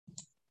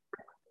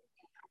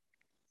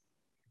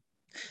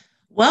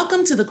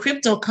Welcome to the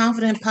Crypto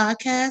Confident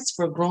Podcast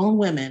for grown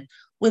women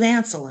with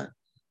Ansela.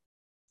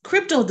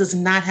 Crypto does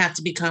not have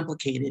to be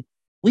complicated.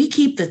 We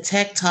keep the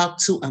tech talk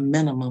to a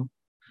minimum.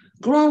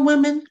 Grown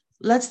women,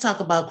 let's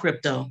talk about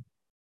crypto.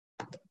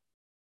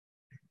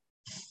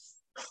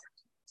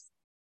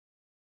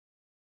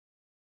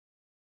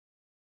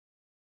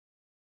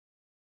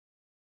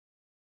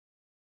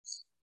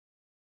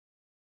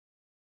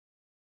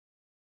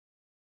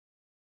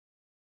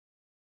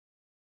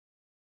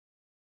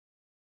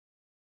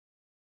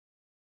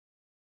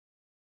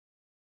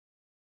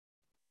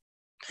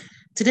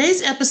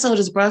 Today's episode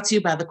is brought to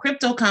you by the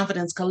Crypto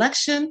Confidence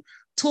Collection,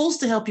 tools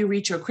to help you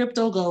reach your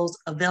crypto goals,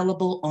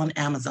 available on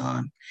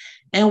Amazon.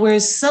 And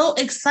we're so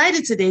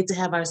excited today to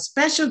have our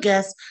special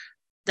guest,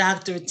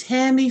 Dr.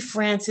 Tammy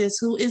Francis,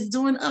 who is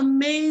doing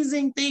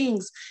amazing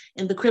things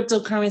in the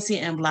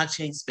cryptocurrency and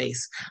blockchain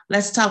space.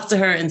 Let's talk to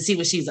her and see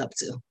what she's up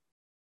to.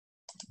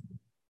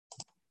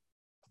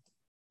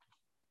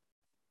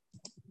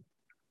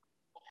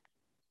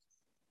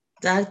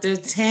 Dr.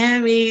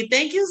 Tammy,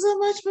 thank you so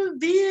much for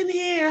being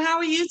here. How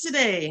are you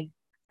today?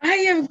 I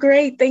am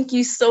great. Thank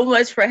you so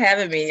much for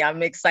having me.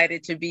 I'm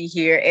excited to be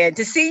here and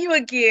to see you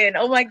again.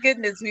 Oh my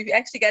goodness, we've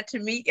actually got to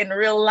meet in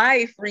real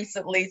life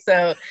recently.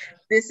 So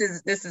this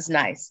is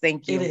nice.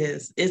 Thank It you.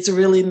 is. It's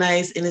really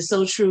nice. And it's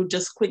so true.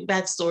 Just quick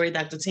backstory.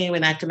 Dr. Tammy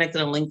and I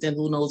connected on LinkedIn.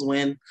 Who knows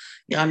when?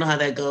 Y'all know how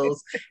that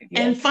goes.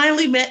 And Yes.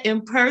 finally met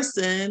in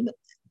person,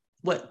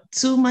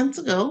 2 months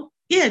ago?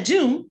 Yeah,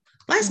 June.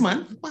 Last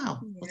month.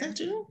 Wow. Was Yeah. that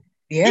June?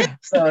 Yeah. Yeah.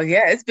 So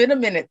yeah, it's been a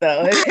minute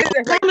though. It's like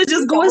Time is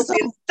just it's going almost so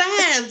been.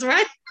 fast,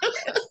 right?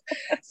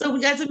 So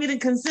we got to meet in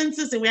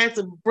Consensus and we had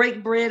to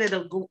break bread at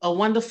a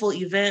wonderful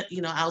event,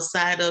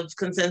 outside of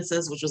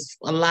Consensus, which was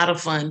a lot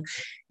of fun.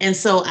 And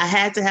so I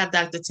had to have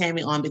Dr.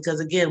 Tammy on because,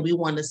 again, we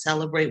want to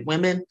celebrate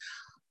women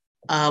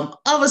of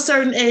a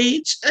certain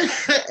age,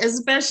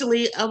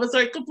 especially of a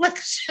certain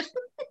complexion,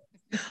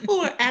 who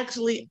are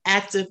actually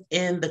active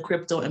in the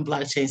crypto and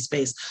blockchain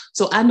space.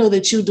 So I know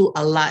that you do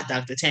a lot,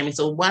 Dr. Tammy.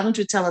 So why don't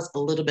you tell us a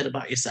little bit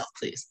about yourself,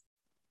 please?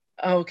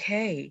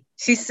 Okay.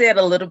 She said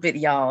a little bit,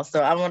 y'all.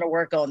 So I want to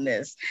work on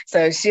this.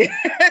 So she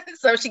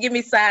give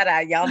me side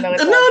eye. Y'all know No,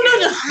 it's all no,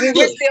 good. no. We're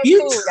Look, still you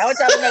cool. I want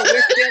y'all to know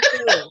we're still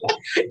cool.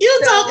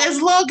 you talk So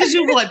as long as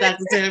you want,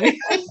 Dr. Tammy.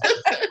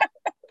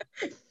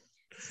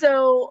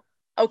 So,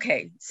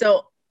 okay,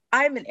 so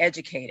I'm an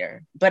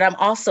educator, but I'm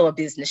also a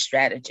business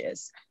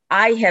strategist.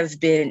 I have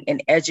been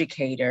an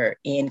educator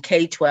in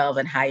K-12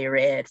 and higher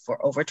ed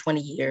for over 20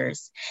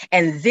 years.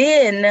 And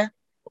then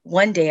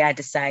one day I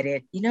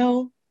decided,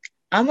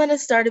 I'm going to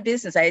start a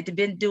business. I had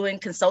been doing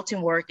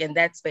consulting work in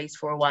that space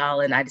for a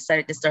while, and I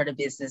decided to start a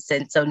business.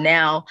 And so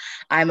now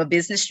I'm a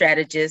business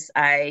strategist.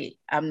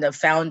 I'm the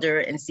founder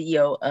and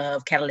CEO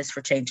of Catalyst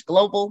for Change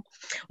Global,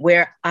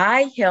 where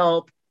I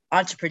help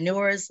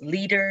entrepreneurs,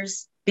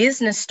 leaders,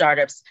 business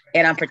startups,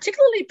 and I'm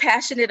particularly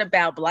passionate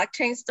about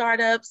blockchain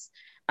startups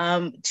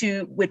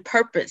to with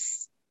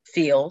purpose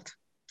field,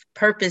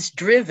 purpose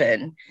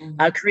driven,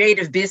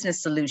 creative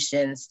business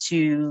solutions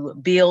to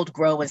build,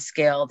 grow, and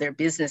scale their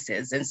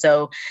businesses. And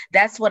so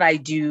that's what I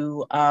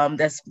do.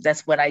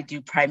 That's what I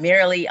do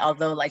primarily.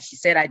 Although, like she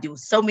said, I do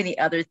so many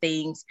other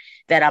things.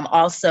 That I'm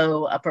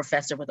also a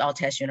professor with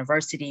Altest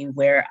University,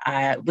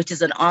 which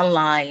is an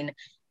online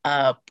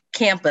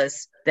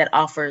campus that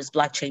offers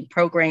blockchain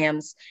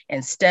programs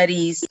and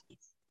studies.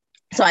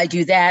 So I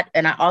do that.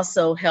 And I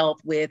also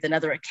help with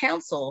another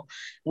council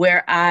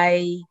where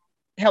I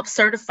help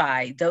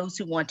certify those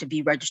who want to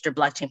be registered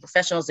blockchain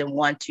professionals and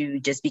want to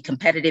just be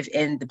competitive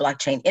in the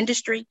blockchain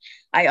industry.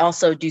 I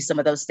also do some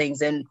of those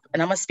things, and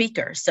I'm a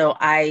speaker. So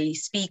I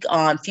speak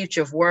on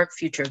future of work,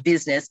 future of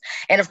business,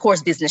 and of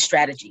course, business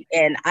strategy.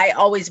 And I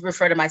always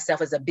refer to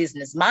myself as a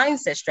business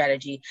mindset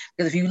strategy,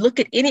 because if you look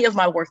at any of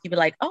my work, you'd be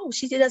like, oh,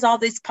 she does all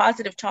this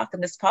positive talk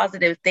and this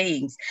positive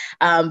things,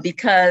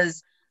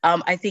 because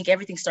I think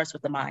everything starts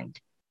with the mind.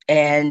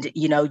 And,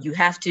 you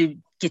have to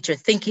get your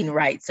thinking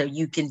right so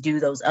you can do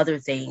those other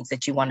things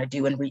that you want to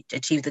do and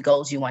achieve the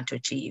goals you want to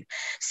achieve.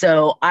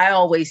 So I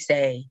always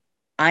say,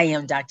 I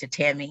am Dr.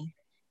 Tammy,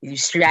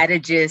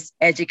 strategist,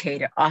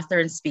 educator, author,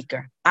 and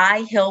speaker.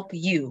 I help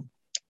you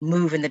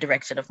move in the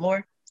direction of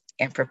more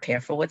and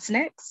prepare for what's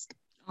next.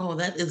 Oh,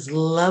 that is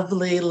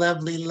lovely,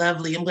 lovely,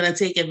 lovely. I'm going to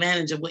take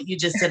advantage of what you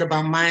just said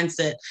about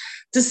mindset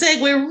to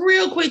segue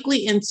real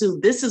quickly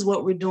into this is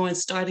what we're doing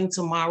starting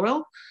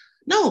tomorrow.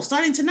 No,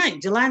 starting tonight,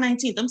 July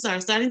 19th. I'm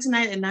sorry, starting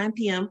tonight at 9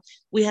 p.m.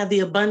 We have the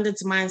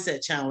Abundance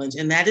Mindset Challenge.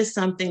 And that is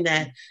something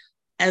that,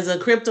 as a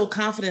crypto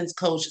confidence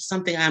coach,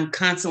 something I'm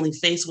constantly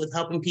faced with,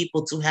 helping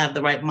people to have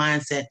the right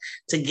mindset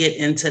to get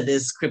into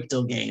this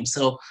crypto game.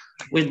 So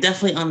we're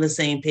definitely on the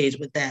same page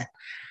with that.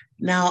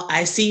 Now,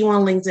 I see you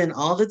on LinkedIn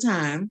all the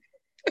time.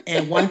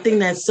 And one thing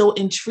that's so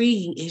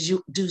intriguing is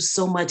you do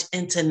so much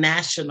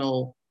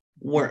international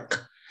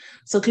work.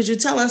 So could you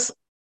tell us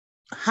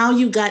how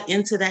you got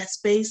into that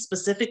space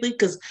specifically?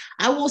 Because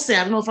I will say,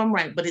 I don't know if I'm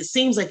right, but it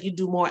seems like you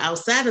do more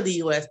outside of the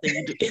US than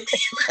you do in the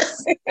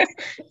US.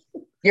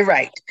 You're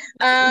right.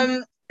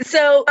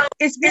 So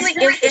it's really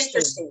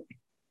interesting.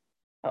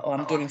 Oh,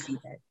 I'm getting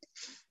feedback.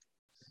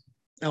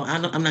 Oh,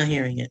 I'm not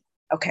hearing it.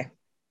 Okay.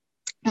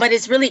 But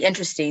it's really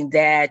interesting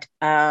that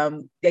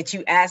that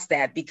you asked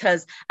that,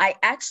 because I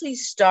actually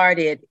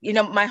started,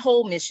 my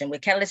whole mission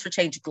with Catalyst for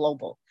Change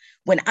Global.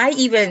 When I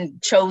even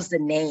chose the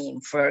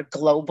name for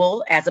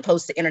global as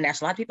opposed to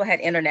international, a lot of people had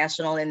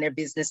international in their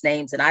business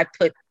names, and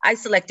I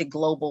selected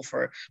global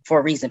for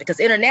a reason, because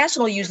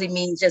international usually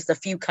means just a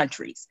few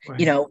countries,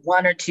 Right.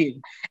 One or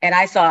two. And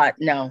I thought,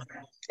 no,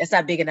 that's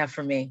not big enough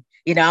for me.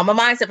 I'm a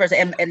mindset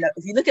person, and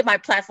if you look at my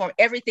platform,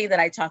 everything that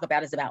I talk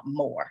about is about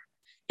more.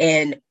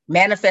 And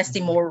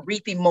manifesting more,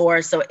 reaping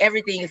more. So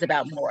everything is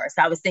about more.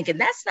 So I was thinking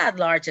that's not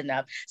large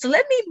enough. So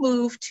let me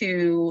move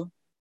to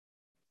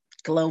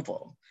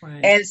global.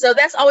 Right. And so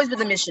that's always been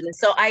the mission. And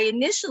so I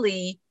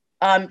initially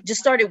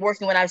just started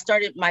working when I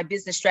started my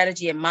business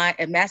strategy and my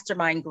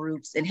mastermind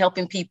groups, and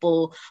helping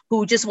people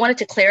who just wanted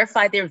to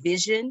clarify their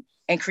vision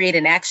and create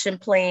an action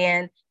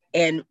plan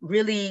and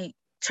really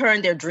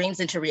turn their dreams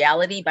into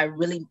reality by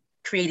really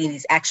creating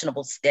these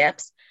actionable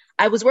steps.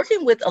 I was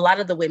working with a lot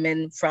of the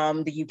women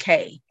from the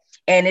UK,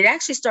 and it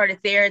actually started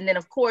there. And then,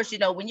 of course,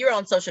 when you're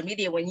on social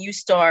media, when you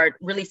start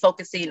really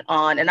focusing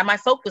on, and my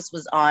focus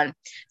was on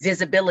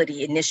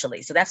visibility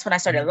initially. So that's when I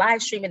started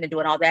live streaming and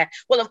doing all that.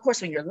 Well, of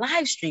course, when you're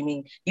live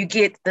streaming, you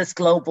get this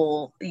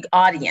global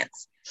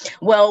audience.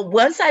 Well,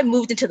 once I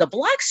moved into the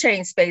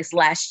blockchain space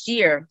last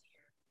year,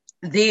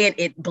 then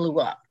it blew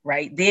up,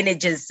 right? Then it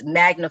just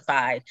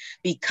magnified,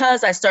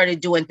 because I started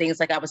doing things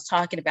like I was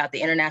talking about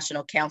the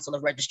International Council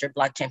of Registered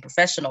Blockchain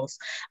Professionals,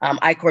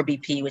 ICOR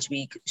BP, which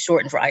we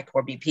shortened for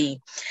ICOR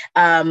BP.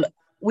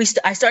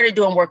 I started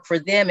doing work for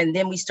them, and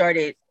then we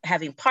started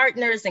having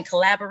partners and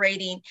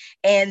collaborating.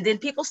 And then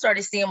people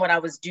started seeing what I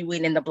was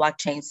doing in the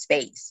blockchain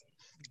space.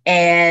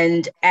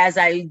 And as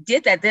I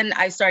did that, then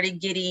I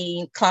started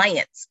getting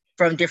clients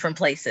from different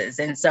places.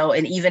 And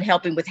even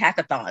helping with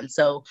hackathons.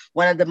 So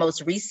one of the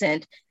most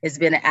recent has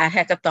been a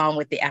hackathon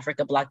with the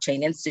Africa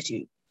Blockchain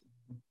Institute,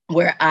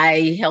 where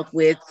I help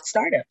with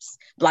startups,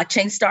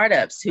 blockchain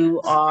startups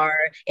who are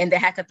in the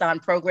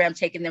hackathon program,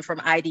 taking them from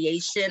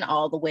ideation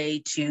all the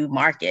way to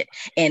market,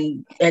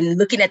 and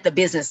looking at the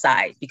business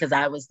side, because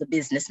I was the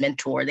business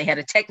mentor. They had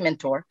a tech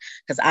mentor,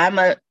 because I'm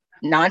a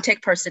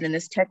non-tech person in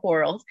this tech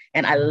world,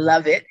 and I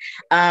love it.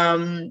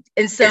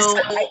 So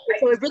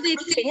it really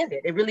expanded.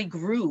 It really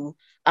grew.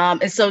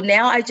 And so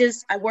now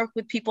I work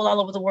with people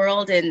all over the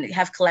world and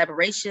have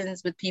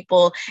collaborations with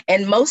people,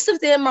 and most of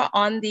them are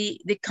on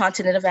the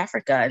continent of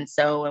Africa. And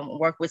so I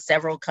work with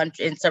several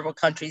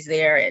countries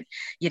there, and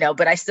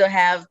but I still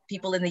have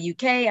people in the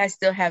UK. I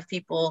still have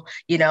people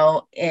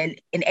in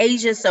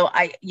Asia. So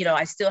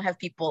I still have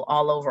people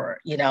all over,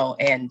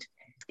 and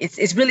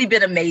it's really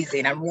been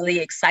amazing. I'm really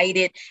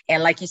excited.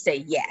 And like you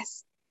say,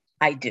 yes,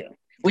 I do.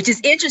 Which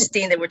is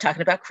interesting that we're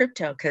talking about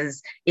crypto,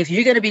 because if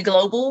you're going to be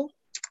global,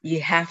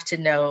 you have to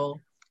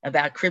know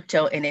about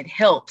crypto, and it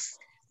helps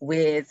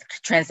with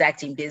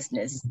transacting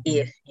business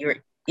if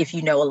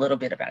you know a little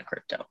bit about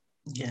crypto.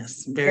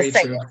 Yes, very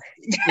true.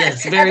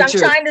 Yes, very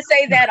true. I'm trying to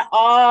say that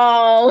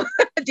all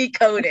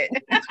decoded.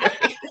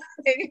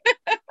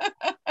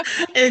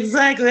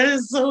 Exactly. That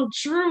is so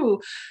true.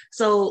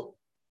 So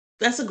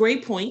that's a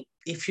great point.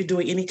 If you're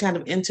doing any kind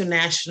of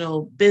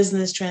international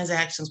business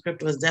transactions,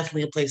 crypto is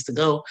definitely a place to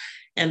go.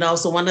 And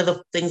also, one of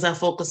the things I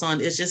focus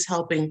on is just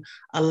helping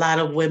a lot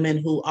of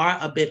women who are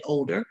a bit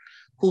older,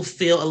 who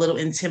feel a little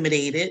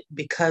intimidated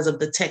because of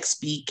the tech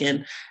speak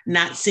and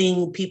not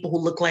seeing people who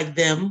look like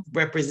them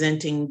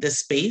representing the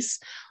space.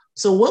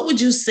 So what would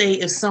you say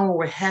if someone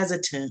were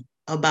hesitant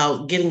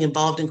about getting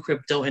involved in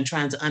crypto and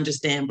trying to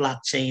understand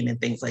blockchain and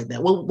things like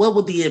that? What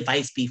would the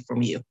advice be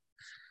from you?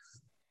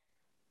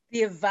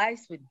 The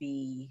advice would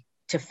be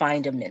to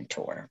find a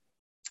mentor.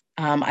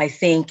 I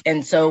think,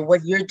 and so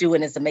what you're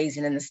doing is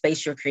amazing in the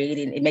space you're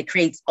creating.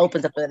 It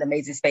opens up an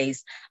amazing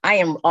space. I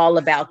am all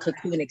about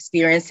cocoon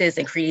experiences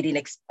and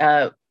creating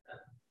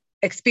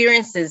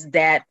experiences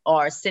that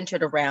are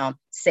centered around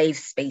safe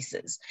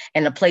spaces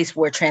and a place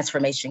where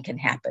transformation can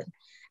happen.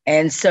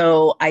 And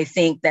so I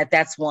think that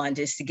that's one,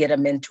 just to get a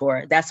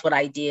mentor. That's what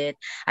I did.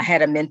 I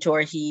had a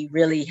mentor. He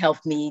really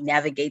helped me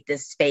navigate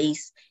this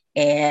space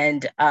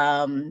and,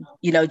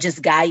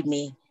 just guide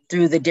me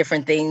through the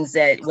different things,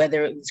 that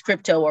whether it was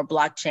crypto or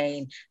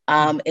blockchain,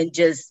 and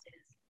just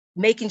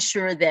making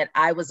sure that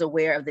I was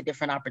aware of the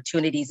different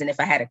opportunities. And if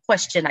I had a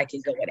question, I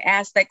could go and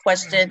ask that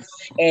question.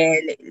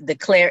 And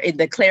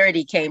the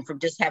clarity came from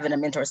just having a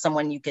mentor,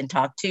 someone you can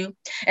talk to.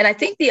 And I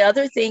think the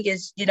other thing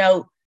is,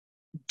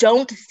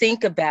 don't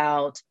think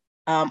about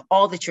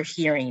all that you're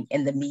hearing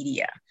in the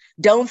media.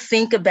 Don't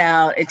think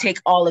about and take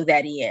all of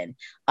that in.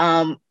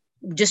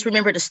 Just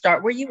remember to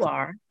start where you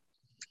are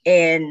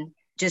and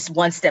just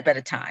one step at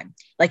a time.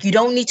 Like, you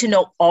don't need to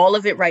know all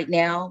of it right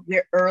now.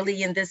 We're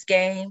early in this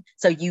game,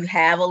 so you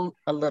have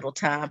a little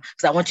time,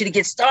 because I want you to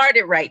get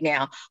started right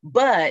now,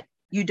 but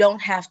you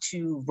don't have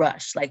to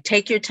rush. Like,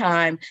 take your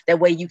time. That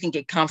way you can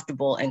get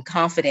comfortable and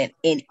confident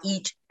at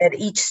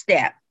each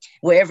step,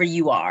 wherever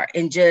you are,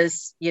 and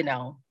just,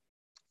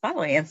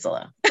 follow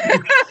Ansela.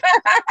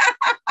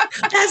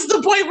 That's That's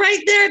the point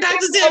right there,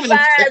 Dr.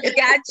 Tiffany.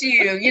 Got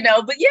you,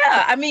 but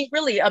yeah, I mean,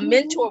 really, a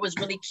mentor was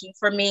really key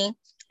for me.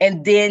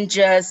 And then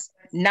just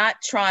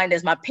not trying,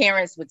 as my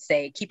parents would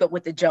say, keep up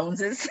with the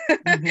Joneses,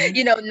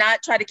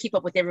 not try to keep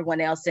up with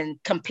everyone else and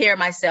compare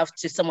myself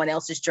to someone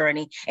else's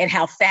journey and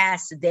how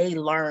fast they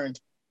learned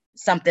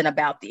something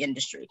about the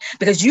industry,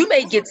 because you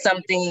may get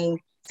something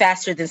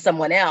faster than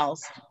someone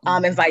else,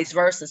 and vice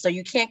versa. So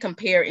you can't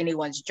compare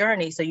anyone's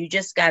journey. So you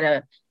just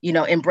gotta,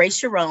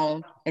 embrace your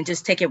own and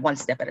just take it one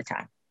step at a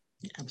time.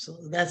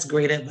 Absolutely. That's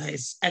great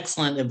advice.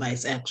 Excellent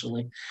advice,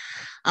 actually.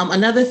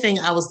 Another thing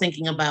I was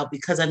thinking about,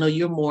 because I know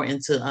you're more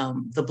into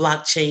the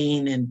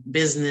blockchain and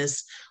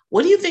business,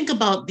 what do you think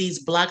about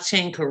these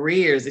blockchain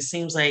careers? It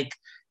seems like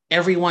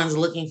everyone's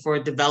looking for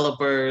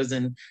developers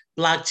and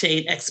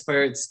blockchain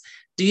experts.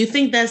 Do you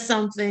think that's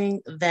something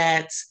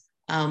that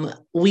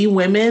we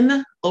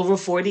women over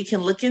 40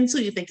 can look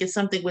into? You think it's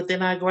something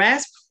within our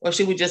grasp, or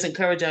should we just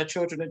encourage our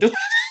children to do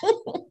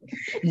it?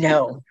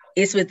 No,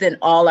 it's within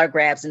all our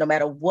grasp, no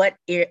matter what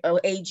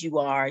age you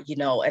are,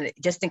 and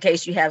just in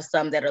case you have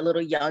some that are a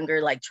little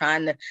younger, like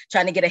trying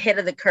to get ahead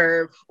of the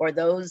curve, or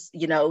those,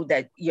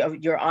 that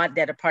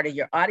that are part of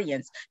your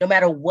audience, no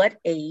matter what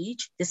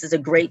age, this is a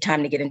great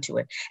time to get into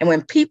it. And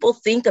when people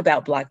think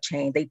about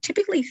blockchain, they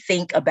typically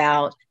think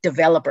about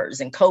developers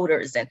and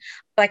coders. And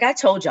like I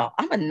told y'all,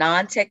 I'm a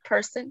non-tech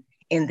person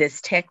in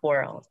this tech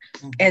world.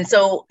 And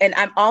so, and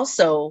I'm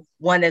also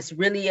one that's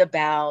really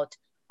about,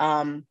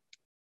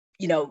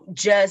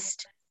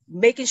 just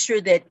making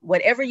sure that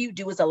whatever you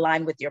do is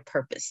aligned with your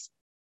purpose.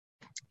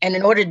 And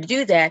in order to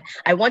do that,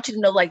 I want you to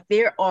know, like,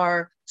 there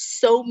are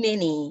so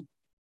many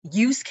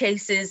use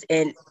cases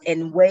and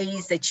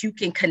ways that you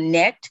can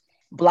connect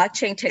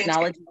blockchain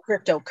technology,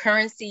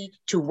 cryptocurrency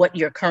to what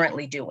you're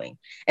currently doing.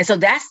 And so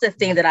that's the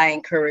thing that I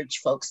encourage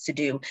folks to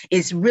do,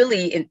 is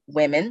really,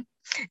 women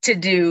to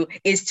do,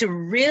 is to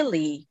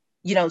really,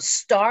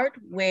 start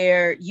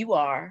where you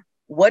are.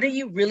 What are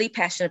you really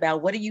passionate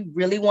about? What do you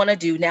really want to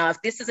do? Now,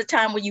 if this is a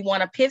time where you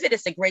want to pivot,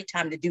 it's a great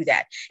time to do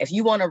that. If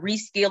you want to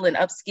reskill and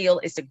upskill,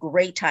 it's a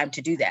great time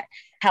to do that.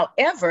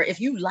 However,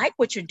 if you like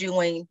what you're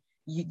doing,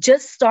 you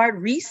just start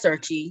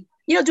researching,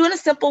 doing a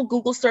simple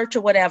Google search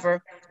or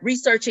whatever,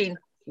 researching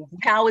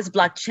how is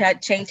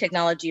blockchain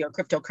technology or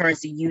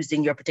cryptocurrency used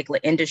in your particular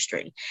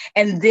industry.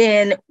 And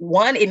then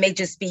it may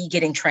just be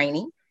getting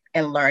training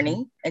and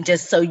learning, and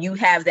just so you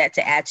have that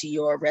to add to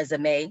your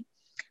resume.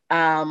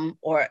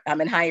 Or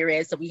I'm in higher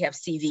ed, so we have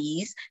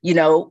CVs,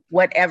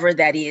 whatever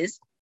that is.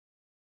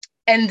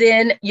 And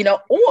then,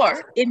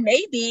 or it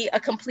may be a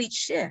complete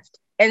shift.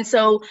 And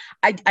so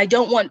I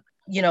don't want,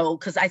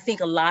 because I think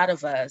a lot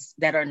of us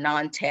that are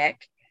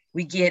non-tech,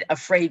 we get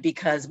afraid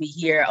because we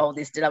hear,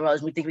 this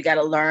developers, we think we got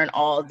to learn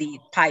all the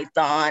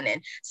Python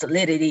and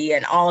Solidity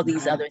and all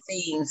these other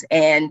things.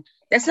 And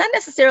that's not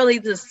necessarily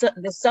the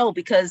so,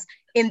 because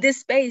in this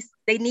space,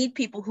 they need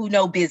people who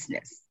know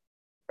business.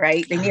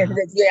 Right? They need,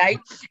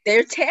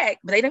 they're tech,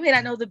 but they may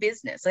not know the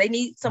business. So they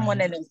need someone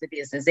that knows the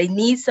business. They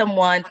need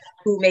someone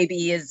who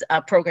maybe is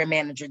a program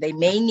manager. They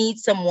may need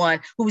someone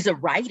who's a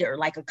writer,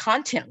 like a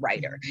content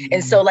writer.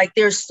 And so, like,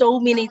 there's so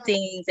many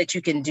things that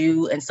you can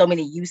do and so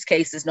many use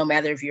cases, no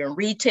matter if you're in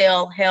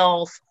retail,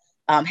 health,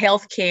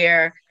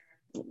 healthcare,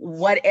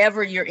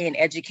 whatever you're in,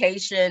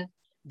 education,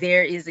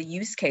 there is a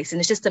use case. And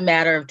it's just a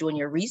matter of doing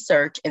your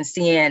research and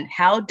seeing,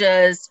 how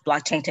does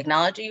blockchain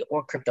technology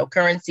or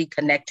cryptocurrency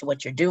connect to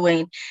what you're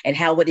doing, and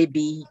how would it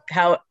be,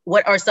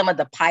 what are some of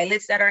the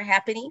pilots that are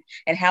happening,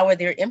 and how are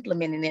they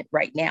implementing it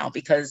right now?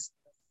 Because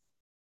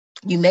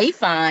you may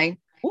find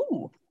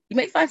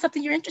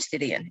something you're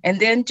interested in, and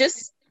then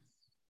just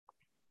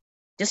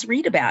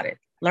read about it,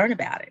 learn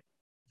about it,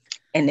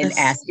 and then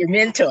ask your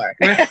mentor.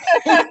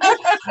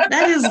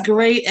 That is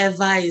great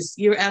advice.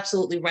 You're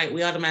absolutely right.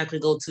 We automatically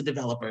go to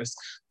developers,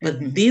 but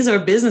these are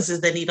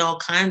businesses that need all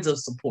kinds of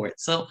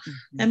support. So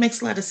that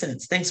makes a lot of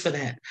sense. Thanks for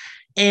that.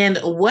 And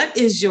what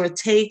is your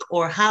take,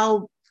 or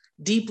how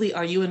deeply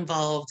are you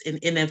involved in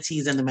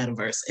NFTs and the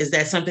metaverse? Is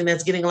that something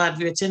that's getting a lot of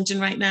your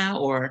attention right now,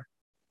 or?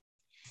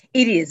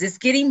 It is. It's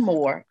getting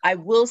more. I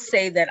will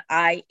say that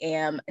I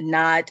am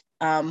not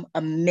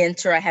a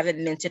mentor. I haven't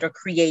mentored or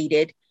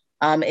created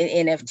an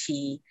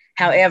NFT.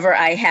 However,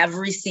 I have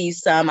received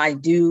some. I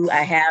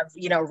have,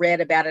 read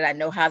about it. I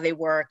know how they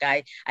work.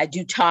 I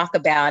do talk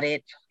about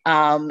it.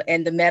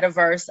 And the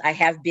metaverse, I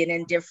have been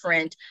in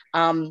different,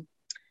 I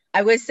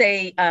would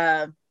say,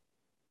 the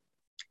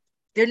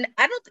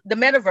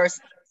metaverse,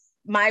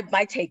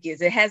 my take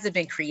is, it hasn't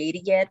been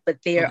created yet, but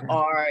there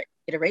are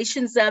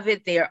iterations of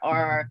it. There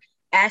are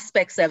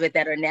aspects of it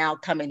that are now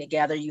coming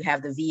together. You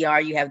have the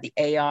VR, you have the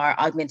AR,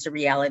 augmented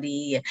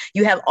reality.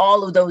 You have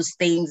all of those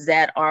things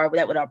that are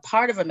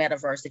part of a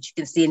metaverse that you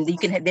can see. And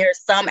there are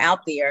some out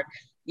there,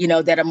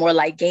 that are more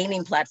like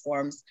gaming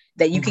platforms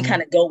that you can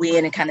kind of go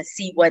in and kind of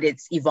see what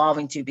it's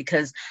evolving to,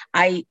 because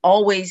I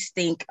always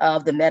think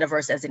of the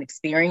metaverse as an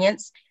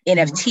experience.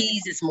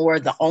 NFTs is more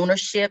the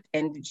ownership,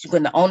 and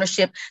when the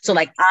ownership. So,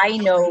 like, I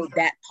know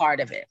that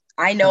part of it.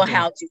 I know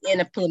how to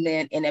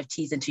implement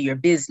NFTs into your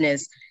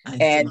business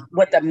and see.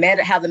 what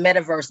how the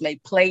metaverse may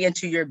play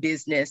into your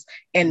business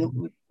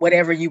and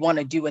whatever you want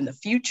to do in the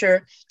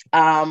future.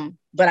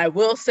 But I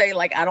will say,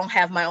 like, I don't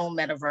have my own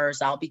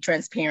metaverse. I'll be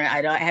transparent.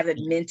 I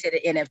haven't minted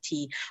an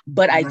NFT,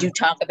 but I do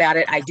talk about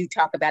it. I do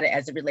talk about it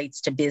as it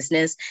relates to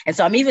business. And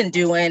so I'm even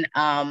doing,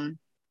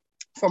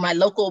 for my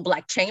local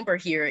Black chamber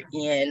here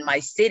in my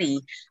city,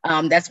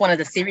 that's one of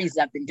the series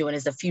I've been doing,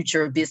 is the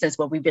future of business,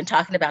 where we've been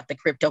talking about the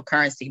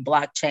cryptocurrency,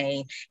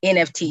 blockchain,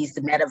 NFTs,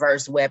 the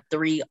metaverse,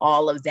 Web3,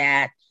 all of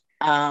that,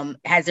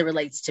 as it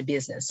relates to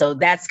business. So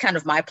that's kind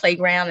of my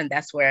playground, and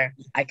that's where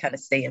I kind of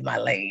stay in my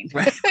lane.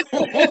 Right.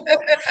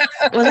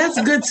 Well,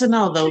 that's good to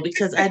know, though,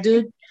 because I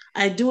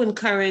do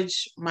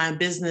encourage my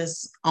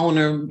business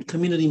owner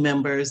community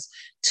members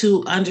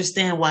to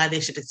understand why they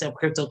should accept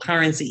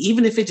cryptocurrency,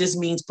 even if it just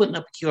means putting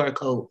up a QR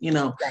code,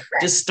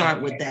 just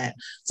start with that.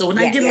 So when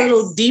I get a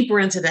little deeper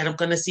into that, I'm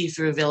going to see if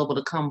you're available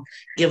to come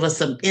give us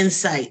some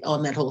insight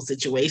on that whole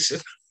situation.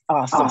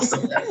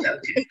 Awesome.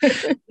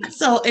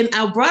 So, and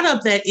I brought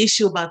up that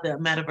issue about the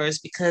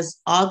metaverse because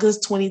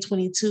August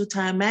 2022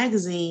 Time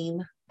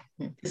Magazine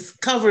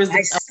covers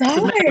I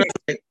saw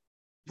it.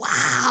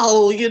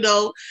 Wow,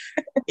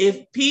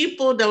 if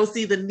people don't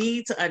see the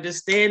need to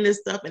understand this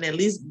stuff and at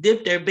least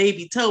dip their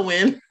baby toe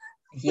in,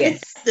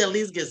 yes, at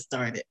least get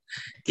started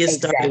with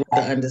the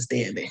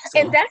understanding. So.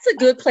 And that's a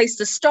good place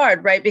to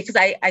start, right? Because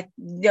I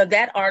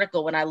that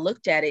article, when I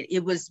looked at it,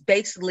 it was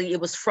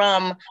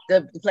from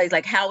the place,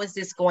 like, how is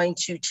this going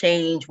to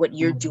change what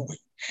you're doing?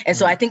 And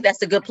so I think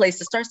that's a good place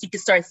to start. So you can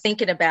start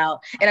thinking about,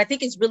 and I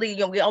think it's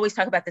really, we always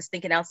talk about this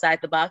thinking outside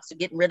the box or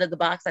getting rid of the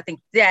box. I think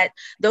that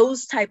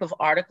those type of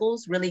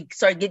articles really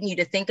start getting you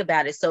to think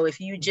about it. So if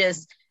you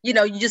just, you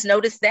just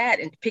notice that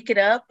and pick it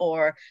up,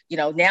 or,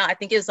 now I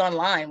think it's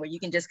online where you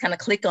can just kind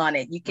of click on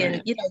it. You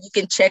can, you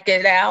can check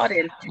it out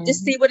and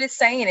just see what it's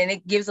saying. And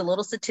it gives a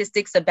little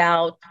statistics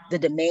about the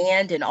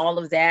demand and all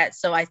of that.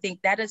 So I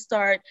think that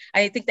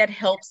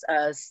helps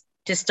us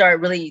to start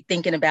really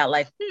thinking about,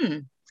 like,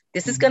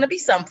 this is going to be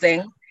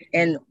something.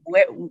 And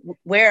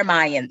where am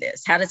I in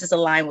this? How does this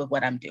align with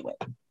what I'm doing?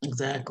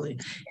 Exactly.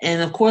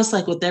 And of course,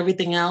 like with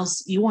everything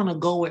else, you want to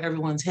go where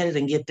everyone's headed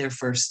and get there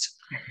first.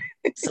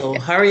 So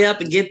hurry up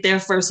and get there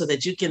first so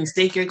that you can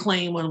stake your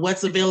claim on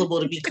what's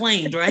available to be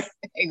claimed, right?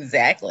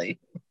 Exactly.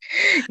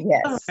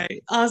 Yes. All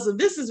right. Awesome.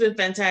 This has been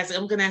fantastic.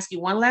 I'm going to ask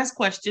you one last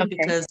question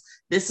because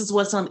this is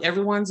what's on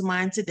everyone's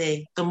mind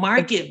today. The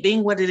market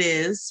being what it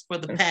is for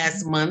the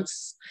past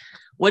months,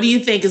 what do you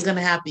think is going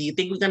to happen? You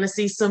think we're going to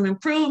see some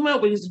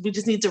improvement? We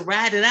just need to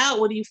ride it out.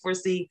 What do you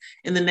foresee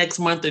in the next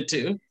month or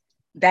two?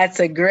 That's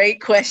a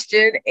great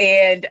question.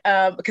 And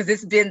because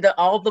it's been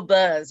all the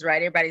buzz,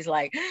 right? Everybody's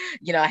like,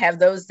 I have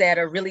those that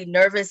are really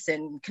nervous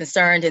and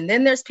concerned. And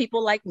then there's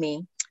people like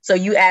me. So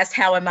you asked,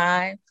 how am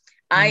I?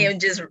 I am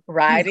just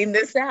riding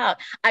this out.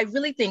 I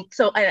really think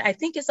so. I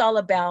think it's all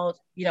about,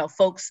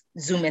 folks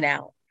zooming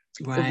out.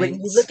 Right. When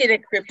you look at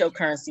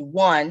cryptocurrency,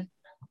 one,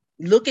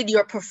 look at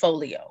your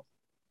portfolio.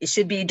 It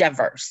should be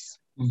diverse.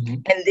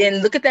 And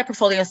then look at that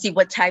portfolio and see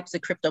what types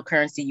of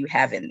cryptocurrency you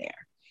have in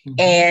there.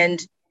 And,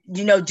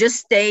 just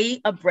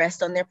stay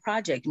abreast on their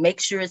project. Make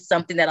sure it's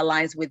something that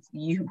aligns with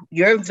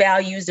your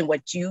values and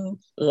what you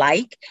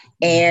like,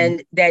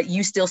 and that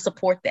you still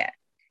support that.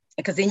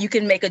 Because then you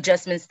can make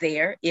adjustments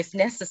there if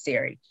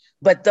necessary.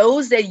 But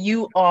those that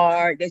you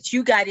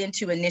got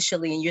into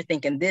initially, and you're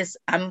thinking,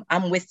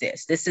 I'm with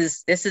this. This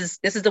is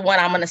the one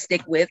I'm going to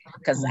stick with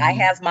because I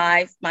have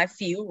my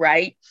few,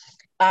 right?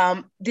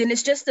 Then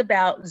it's just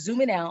about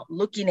zooming out,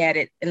 looking at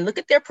it, and look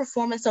at their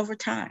performance over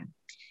time,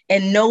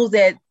 and know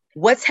that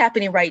what's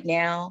happening right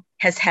now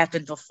has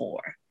happened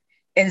before.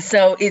 And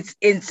so just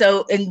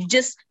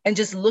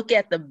look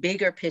at the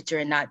bigger picture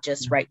and not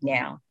just right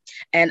now.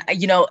 And,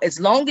 as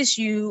long as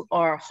you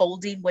are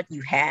holding what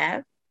you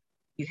have,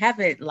 you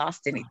haven't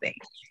lost anything.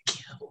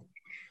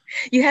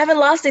 You haven't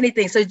lost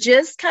anything. So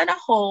just kind of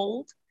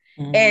hold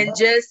and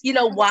just,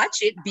 watch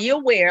it, be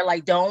aware,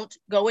 like, don't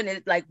go in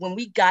it. Like, when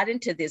we got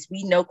into this,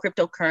 we know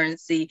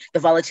cryptocurrency, the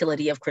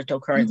volatility of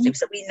cryptocurrency.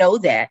 So we know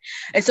that.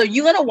 And so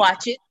you're going to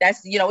watch it.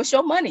 That's, it's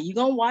your money. You're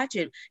going to watch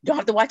it. You don't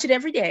have to watch it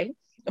every day,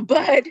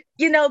 but,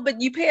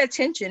 but you pay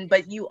attention,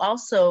 but you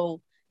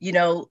also,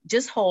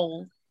 just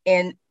hold.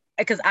 And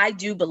because I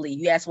do believe,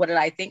 you asked, what did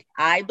I think?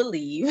 I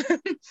believe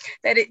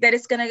that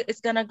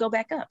it's gonna go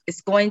back up.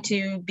 It's going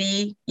to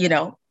be,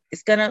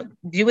 it's gonna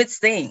do its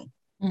thing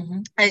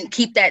and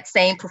keep that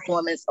same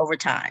performance over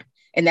time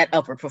and that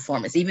upward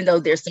performance, even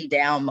though there's some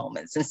down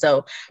moments. And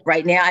so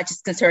right now, I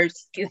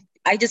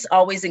just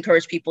always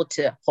encourage people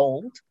to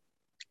hold.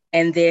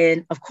 And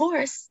then, of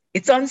course,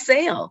 it's on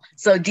sale.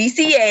 So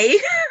DCA,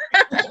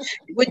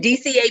 what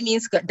DCA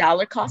means,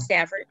 dollar cost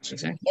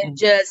average, and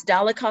just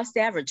dollar cost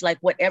average, like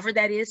whatever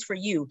that is for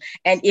you.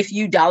 And if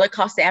you dollar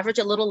cost average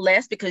a little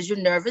less because you're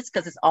nervous,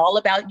 because it's all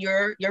about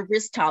your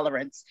risk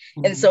tolerance.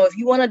 And so if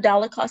you want a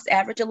dollar cost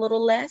average a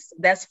little less,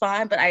 that's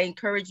fine. But I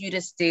encourage you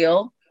to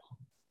still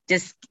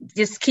just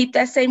just keep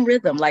that same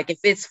rhythm. Like if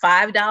it's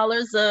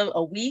 $5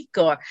 a week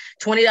or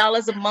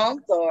 $20 a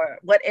month or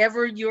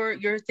whatever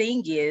your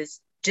thing is,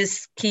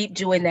 just keep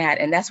doing that.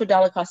 And that's what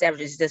dollar cost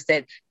average is. Just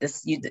that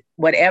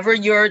whatever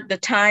the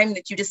time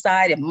that you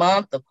decide, a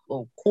month, a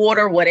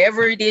quarter,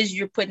 whatever it is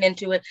you're putting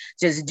into it,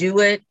 just do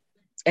it,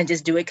 and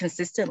just do it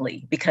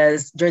consistently,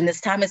 because during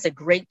this time it's a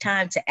great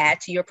time to add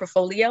to your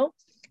portfolio.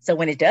 So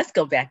when it does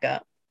go back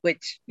up,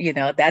 which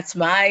that's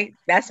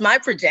my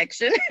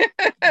projection,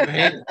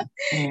 Right.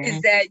 is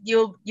Mhm. that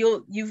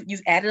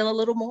you've added a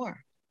little more,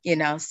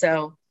 so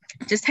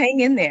just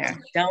hang in there.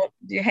 Don't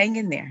you hang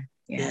in there.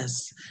 Yeah.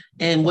 Yes.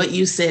 And what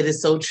you said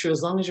is so true.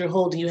 As long as you're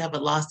holding, you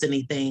haven't lost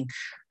anything.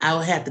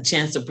 I had the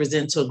chance to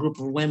present to a group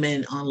of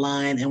women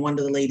online, and one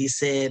of the ladies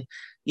said,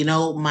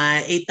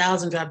 my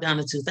 8,000 dropped down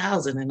to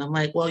 2,000. And I'm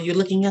like, well,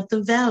 you're looking at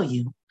the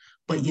value,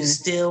 but you Hmm.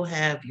 still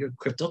have your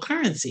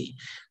cryptocurrency.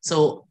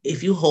 So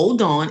if you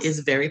hold on, it's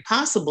very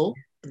possible,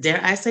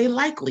 dare I say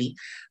likely,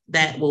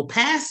 that will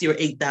pass your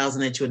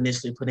 8,000 that you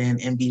initially put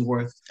in and be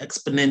worth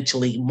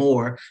exponentially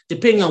more,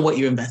 depending on what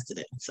you invested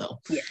in. So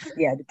Yeah,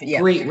 yeah, yeah.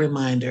 great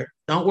reminder.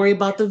 Don't worry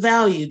about the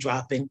value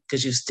dropping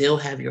because you still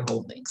have your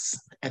holdings.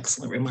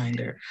 Excellent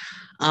reminder.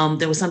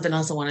 There was something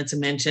else I wanted to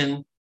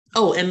mention.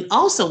 Oh, and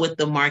also with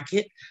the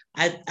market,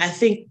 I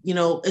think,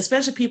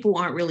 especially people who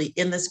aren't really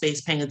in the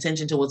space paying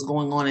attention to what's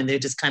going on and they're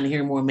just kind of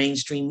hearing more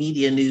mainstream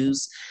media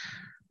news.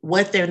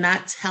 What they're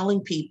not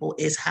telling people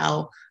is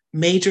how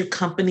major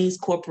companies,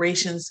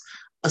 corporations,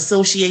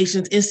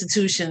 associations,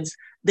 institutions,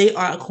 they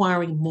are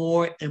acquiring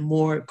more and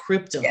more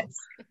crypto. Yes,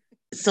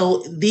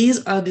 So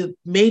these are the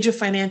major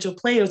financial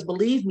players.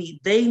 Believe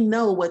me, they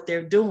know what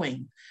they're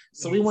doing.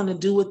 So we yes, want to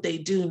do what they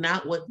do,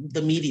 not what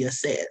the media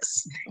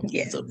says. Okay,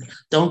 yes. so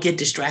don't get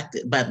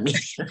distracted by the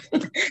media.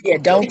 Yeah,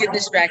 Okay. don't get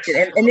distracted.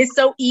 And it's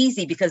so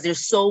easy because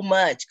there's so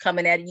much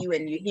coming at you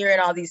and you're hearing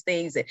all these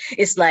things.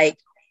 It's like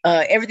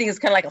everything is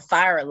kind of like a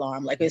fire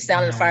alarm. Like it's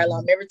sounding a fire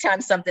alarm every time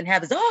something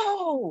happens.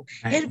 Oh,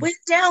 Right. it went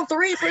down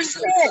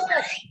 3%.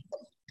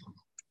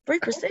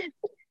 3%.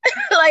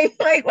 Like,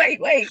 wait.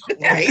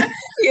 Right.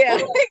 Yeah,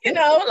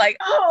 like,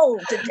 oh,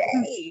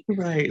 today.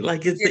 Right.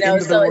 Like it's the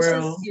end of the So it's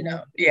just,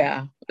 world.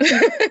 yeah.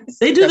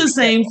 They do So the be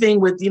same careful. thing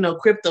with,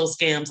 crypto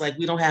scams. Like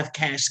we don't have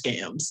cash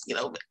scams,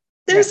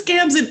 there's Right.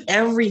 scams in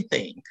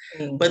everything,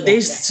 but Yeah. they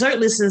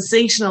certainly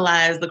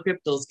sensationalize the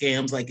crypto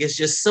scams. Like it's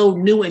just so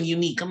new and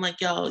unique. I'm like,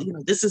 y'all,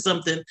 this is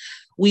something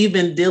we've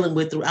been dealing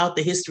with throughout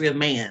the history of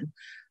man.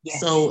 Yes.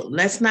 So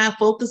let's not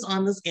focus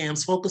on the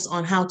scams, focus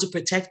on how to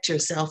protect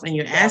yourself and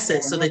your Self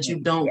assets and so that you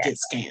money. don't get Yes.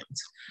 scammed.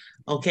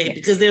 Okay, Yes.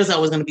 because there's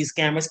always going to be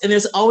scammers and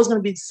there's always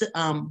going to be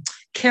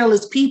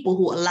careless people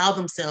who allow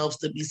themselves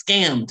to be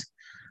scammed.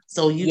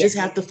 So you just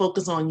Yes. have to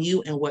focus on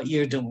you and what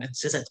you're doing.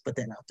 Just have to put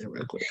that out there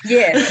real quick.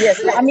 Yes, yes.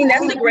 And I mean,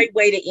 that's a great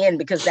way to end,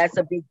 because that's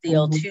a big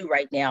deal Mhm, too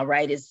right now,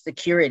 right? Is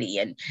security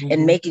and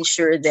mhm. making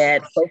sure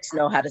that folks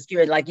know how to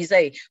secure it. Like you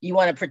say, you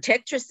want to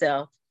protect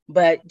yourself,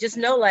 but just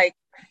know, like,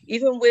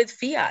 even with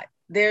fiat,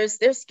 there's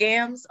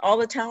scams all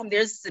the time.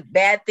 There's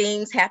bad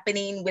things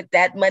happening with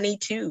that money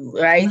too,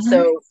 right? Mhm.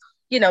 So,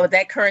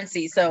 that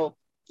currency. So,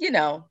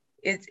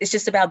 it's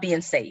just about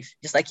being safe.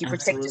 Just like you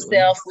protect Absolutely.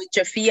 yourself with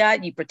your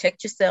fiat, you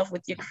protect yourself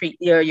with your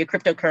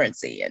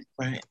cryptocurrency. And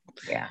Right.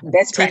 yeah,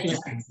 best Taking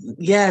practices.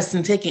 Yes,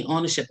 and taking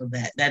ownership of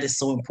that. That is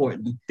so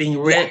important.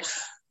 Being Yes.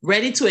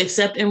 ready to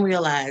accept and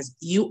realize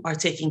you are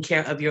taking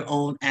care of your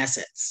own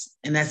assets.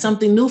 And that's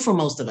something new for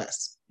most of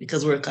us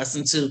because we're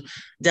accustomed to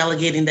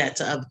delegating that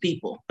to other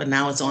people. But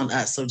now it's on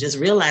us. So just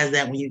realize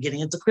that when you're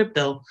getting into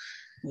crypto,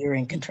 You're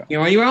in control.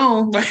 you're on your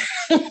own. Right?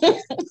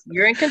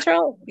 You're in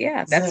control.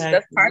 Yeah, that's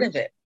part Exactly. of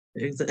it.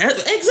 Exactly.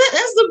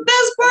 That's the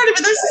best part of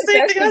it. That's the same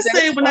That's thing the I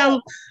say best when I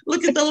part.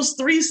 look at those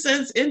 3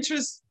 cents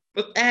interest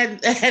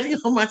adding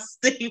on my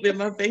statement,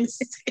 my bank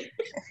statement.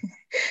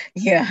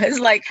 Yeah, it's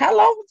like, how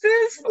long is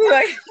this?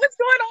 Like, what's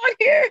going on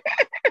here?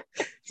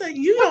 It's like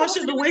you How all long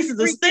shouldn't do have I keep wasted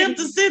the stamp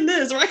to forgetting? send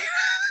this, right?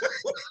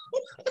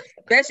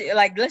 Especially,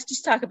 like, let's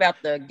just talk about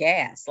the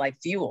gas,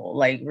 like fuel.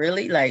 Like,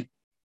 really, like,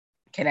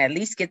 can I at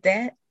least get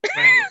that?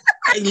 Right.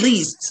 At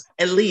least,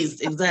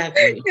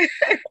 exactly.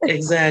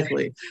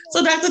 Exactly.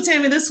 So, Dr.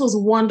 Tammy, this was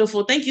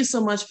wonderful. Thank you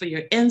so much for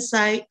your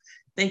insight.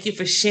 Thank you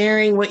for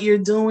sharing what you're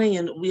doing.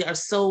 And we are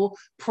so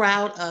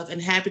proud of and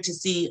happy to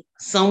see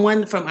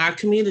someone from our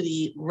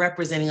community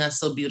representing us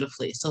so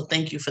beautifully. So,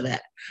 thank you for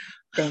that.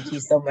 Thank you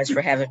so much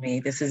for having me.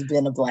 This has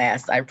been a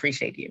blast. I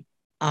appreciate you.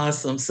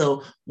 Awesome.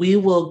 So, we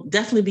will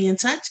definitely be in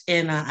touch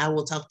and I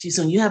will talk to you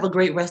soon. You have a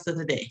great rest of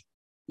the day.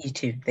 You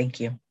too. Thank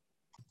you.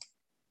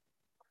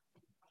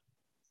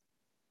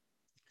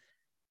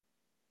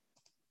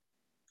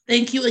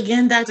 Thank you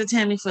again, Dr.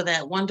 Tammy, for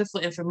that wonderful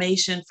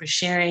information, for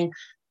sharing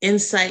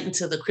insight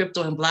into the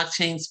crypto and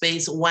blockchain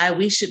space, why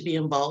we should be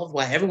involved,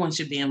 why everyone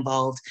should be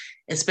involved,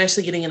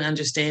 especially getting an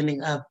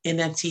understanding of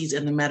NFTs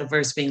and the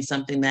metaverse being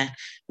something that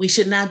we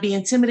should not be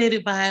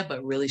intimidated by,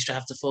 but really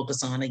strive to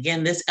focus on.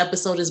 Again, this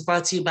episode is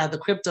brought to you by the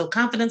Crypto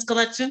Confidence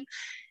Collection.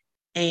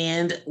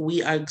 And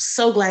we are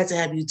so glad to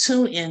have you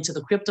tune in to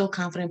the Crypto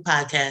Confident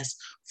Podcast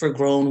for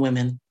grown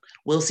women.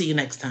 We'll see you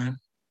next time.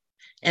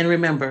 And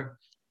remember,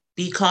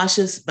 be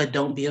cautious, but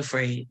don't be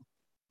afraid.